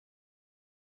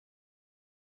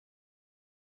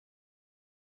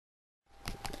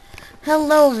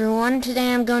Hello everyone,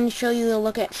 today I'm going to show you a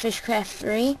look at Fishcraft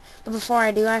 3, but before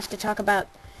I do I have to talk about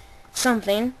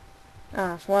something.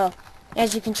 Well,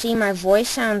 as you can see my voice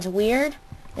sounds weird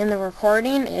in the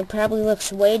recording. It probably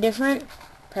looks way different,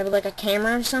 probably like a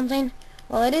camera or something.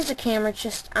 Well, it is a camera, it's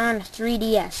just on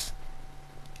 3DS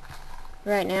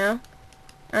right now.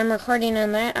 I'm recording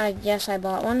on that. I guess I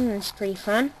bought one and it's pretty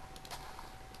fun.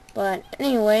 But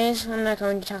anyways, I'm not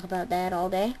going to talk about that all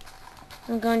day.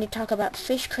 I'm going to talk about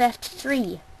Fishcraft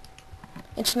 3.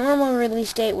 Its normal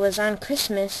release date was on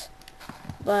Christmas,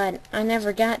 but I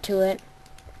never got to it.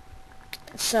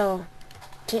 So,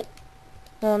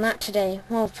 well, not today.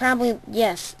 Well, probably,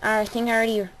 yes. I think I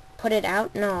already put it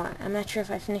out. No, I'm not sure if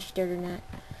I finished it or not.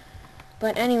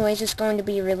 But anyways, it's going to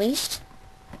be released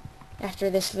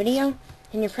after this video.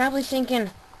 And you're probably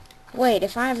thinking, wait,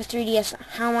 if I have a 3DS,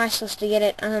 how am I supposed to get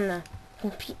it on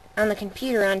the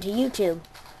computer onto YouTube?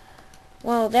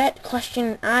 Well, that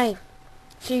question I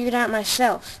figured out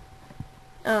myself.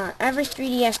 Every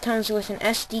 3DS comes with an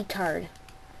SD card,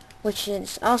 which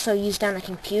is also used on a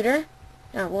computer.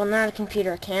 Well, not a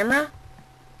computer, a camera.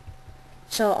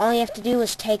 So all you have to do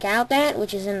is take out that,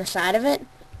 which is in the side of it,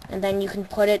 and then you can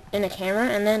put it in a camera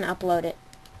and then upload it,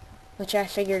 which I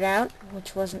figured out,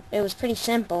 it was pretty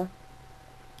simple.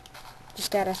 Just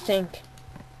gotta think.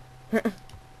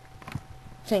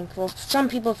 Well, some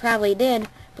people probably did,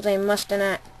 but they must have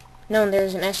not known there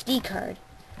was an SD card.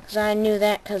 Because I knew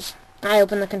that because I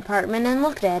opened the compartment and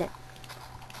looked at it.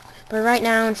 But right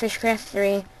now in Fishcraft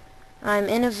 3, I'm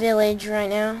in a village right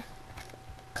now,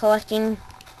 collecting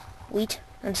wheat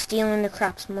and stealing the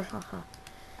crops.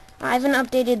 I haven't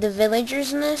updated the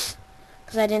villagers in this,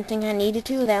 because I didn't think I needed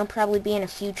to. That'll probably be in a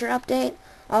future update.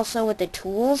 Also with the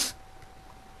tools,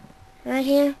 right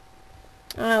here.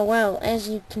 Well, as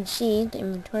you can see, the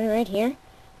inventory right here,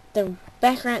 the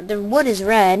background, the wood is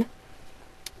red,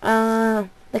 the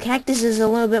cactus is a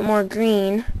little bit more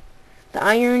green, the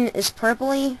iron is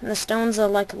purpley, and the stones are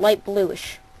like light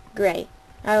bluish, gray.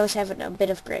 I always have it a bit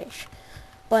of grayish.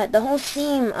 But the whole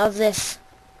theme of this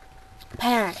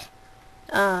pack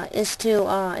is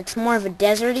to, it's more of a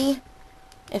deserty,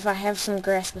 if I have some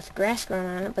grass with grass growing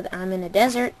on it, but I'm in a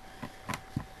desert.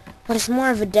 But it's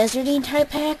more of a deserty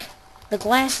type pack. The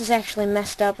glass is actually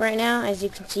messed up right now. As you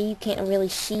can see, you can't really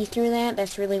see through that.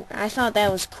 I thought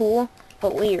that was cool,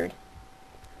 but weird.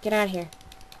 Get out of here.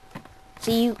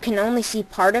 See, you can only see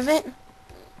part of it.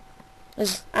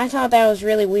 I thought that was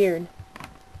really weird.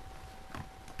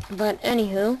 But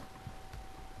anywho,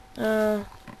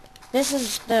 this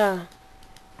is the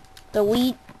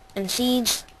wheat and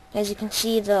seeds. As you can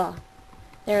see, they're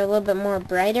a little bit more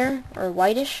brighter or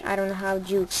whitish. I don't know how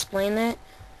you explain that.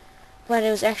 But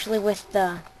it was actually with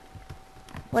the,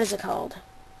 what is it called?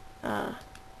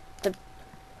 The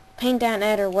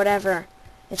paint.net or whatever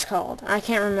it's called. I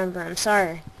can't remember, I'm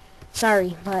sorry.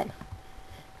 Sorry, but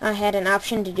I had an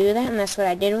option to do that, and that's what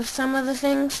I did with some of the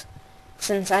things.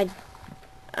 Since I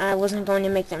wasn't going to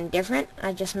make them different,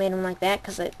 I just made them like that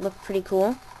because it looked pretty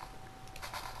cool.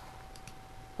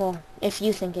 Well, if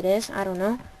you think it is, I don't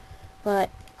know. But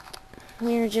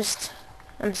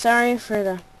I'm sorry for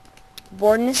the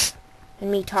boredness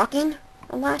and me talking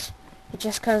a lot. It's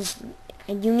just because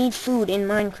you need food in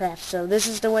Minecraft, so this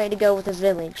is the way to go with a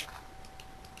village.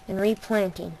 And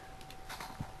replanting.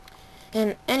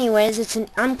 And anyways,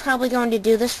 I'm probably going to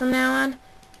do this from now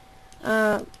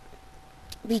on.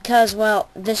 Because, well,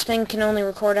 this thing can only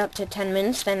record up to 10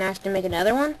 minutes, then I have to make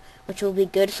another one, which will be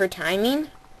good for timing.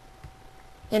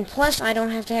 And plus, I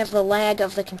don't have to have the lag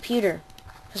of the computer,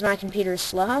 because my computer is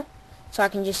slow, so I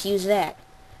can just use that.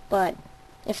 But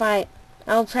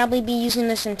I'll probably be using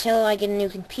this until I get a new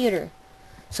computer,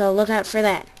 so look out for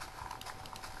that.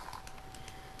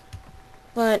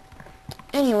 But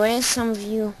anyways, some of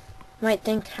you might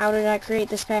think, how did I create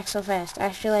this pack so fast?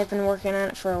 Actually, I've been working on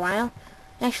it for a while.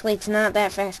 Actually, it's not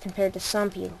that fast compared to some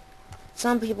people.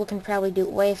 Some people can probably do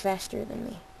it way faster than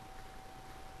me.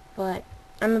 But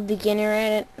I'm a beginner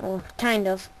at it, or kind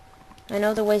of. I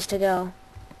know the ways to go.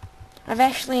 I've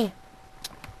actually,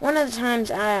 one of the times,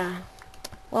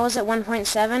 what was it,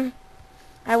 1.7?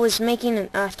 I was making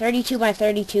a 32 by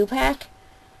 32 pack,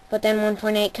 but then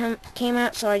 1.8 came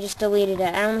out, so I just deleted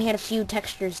it. I only had a few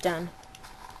textures done.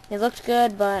 It looked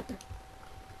good, but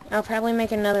I'll probably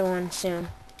make another one soon.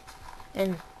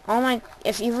 And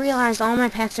if you realize, all my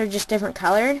packs are just different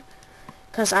colored,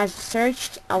 because I've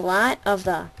searched a lot of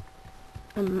the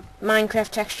Minecraft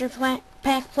texture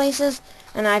pack places,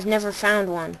 and I've never found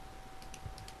one.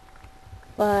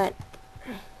 But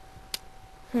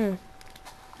I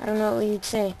don't know what you'd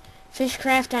say.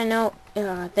 Fishcraft, I know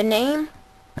the name.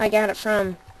 I got it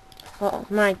from well,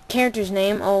 my character's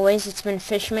name, always, it's been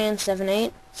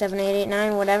Fishman78,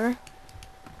 7889, whatever.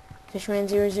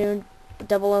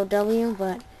 Fishman0000W,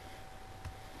 but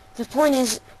the point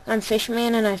is, I'm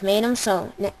Fishman and I've made him,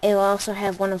 so it'll also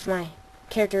have one of my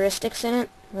characteristics in it.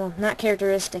 Well, not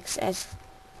characteristics, as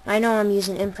I know I'm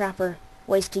using improper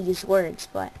ways to use words,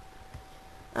 but,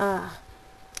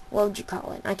 what would you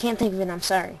call it? I can't think of it, I'm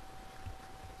sorry.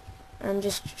 I'm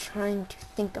just trying to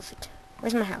think of it.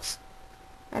 Where's my house?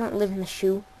 I don't live in the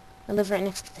shoe. I live right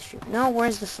next to the shoe. No,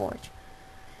 where's the forge?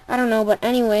 I don't know, but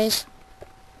anyways,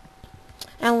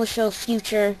 I will show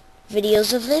future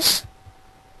videos of this.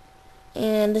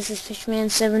 And this is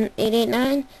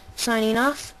Fishman7889 signing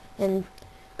off. And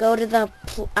go to the...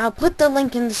 I'll put the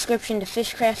link in the description to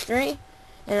Fishcraft 3.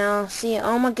 And I'll see you...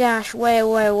 Oh my gosh,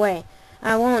 wait.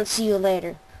 I won't see you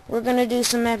later. We're gonna do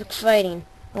some epic fighting.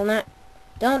 Well, not...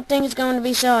 Don't think it's going to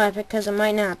be so epic, because it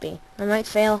might not be. I might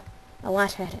fail a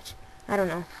lot at it. I don't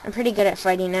know. I'm pretty good at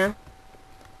fighting now.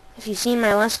 If you've seen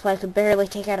my Let's Play, I could barely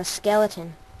take out a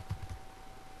skeleton.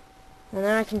 Well,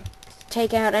 now I can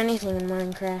take out anything in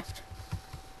Minecraft.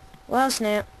 Well,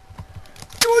 snap.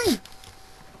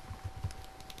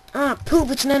 Ah,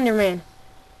 poop, it's an Enderman.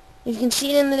 You can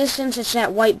see it in the distance, it's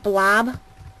that white blob.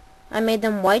 I made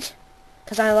them white,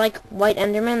 because I like white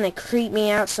Endermen. They creep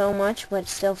me out so much, but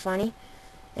it's still funny.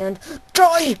 And,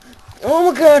 die! Oh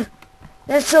my god!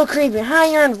 That's so creepy. Hi,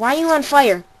 why are you on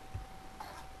fire?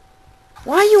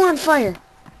 Why are you on fire?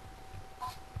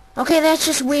 Okay, that's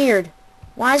just weird.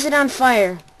 Why is it on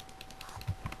fire?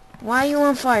 Why are you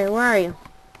on fire? Where are you?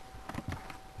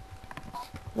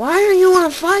 Why are you on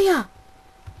fire?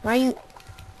 Why are you...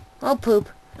 Oh, poop.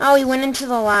 Oh, he went into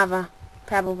the lava.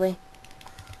 Probably.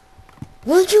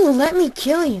 Would you let me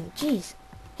kill you? Jeez.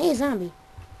 Hey, zombie.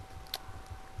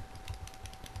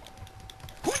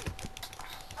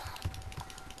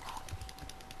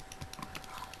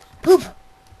 Poop!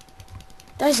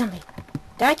 Die, zombie.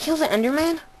 Did I kill the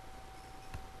Enderman?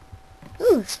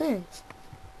 Ooh, experience.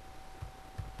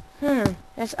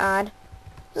 That's odd.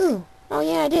 Ooh, oh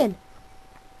yeah, I did.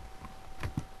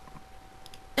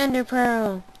 Ender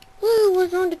Pearl. Woo, we're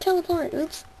going to teleport.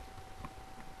 Oops.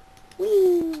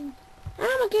 Whee! Oh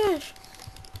my gosh.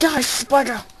 Die,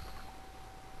 spider!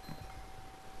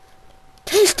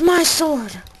 Taste my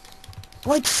sword!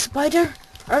 White spider?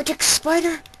 Arctic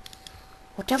spider?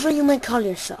 Whatever you may call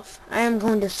yourself, I am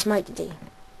going to smite thee.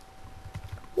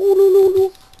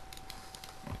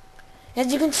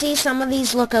 As you can see, some of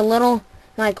these look a little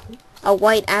like a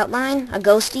white outline, a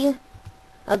ghost looking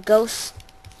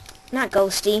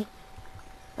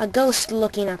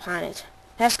upon it.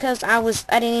 That's because I was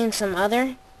editing some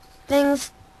other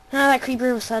things. Oh, that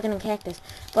creeper was sucking a cactus.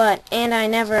 And I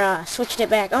never switched it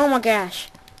back. Oh my gosh.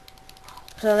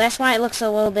 So that's why it looks a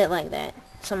little bit like that.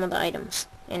 Some of the items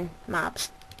and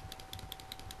mobs.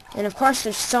 And of course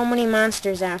there's so many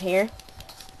monsters out here.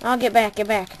 I'll get back.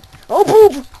 Oh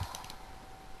poop!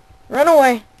 Run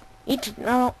away. Eat.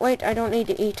 No, wait, I don't need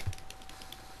to eat.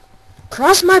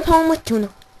 Cross my palm with tuna.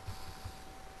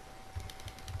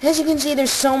 As you can see,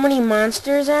 there's so many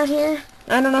monsters out here.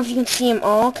 I don't know if you can see them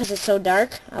all because it's so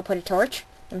dark. I'll put a torch.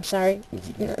 I'm sorry if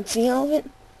you cannot see all of it.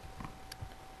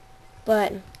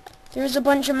 But there's a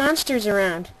bunch of monsters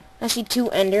around. I see 2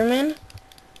 Endermen,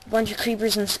 a bunch of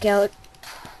creepers and skeletons.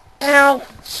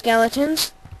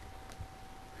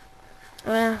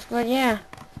 But yeah.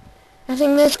 I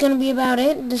think that's going to be about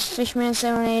it. This is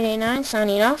Fishman7889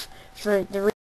 signing off for the